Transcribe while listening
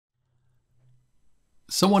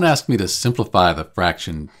Someone asked me to simplify the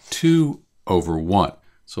fraction 2 over 1.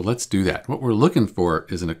 So let's do that. What we're looking for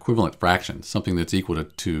is an equivalent fraction, something that's equal to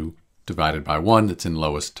 2 divided by 1 that's in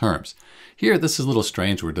lowest terms. Here, this is a little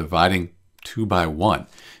strange. We're dividing 2 by 1.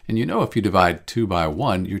 And you know if you divide 2 by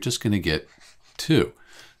 1, you're just going to get 2.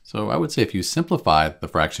 So I would say if you simplify the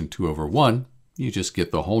fraction 2 over 1, you just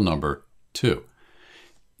get the whole number 2.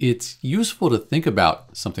 It's useful to think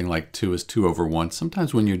about something like 2 as 2 over 1.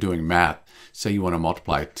 Sometimes when you're doing math, say you want to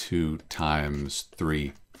multiply 2 times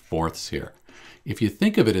 3/4 here. If you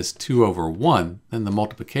think of it as 2 over 1, then the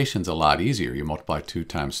multiplication's a lot easier. You multiply 2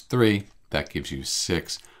 times 3, that gives you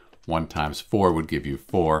 6. 1 times 4 would give you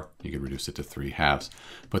 4. You could reduce it to 3/2.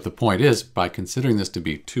 But the point is, by considering this to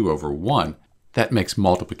be 2 over 1, that makes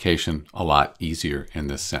multiplication a lot easier in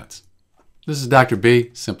this sense. This is Dr. B.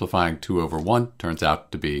 Simplifying 2 over 1 turns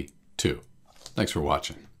out to be 2. Thanks for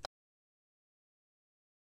watching.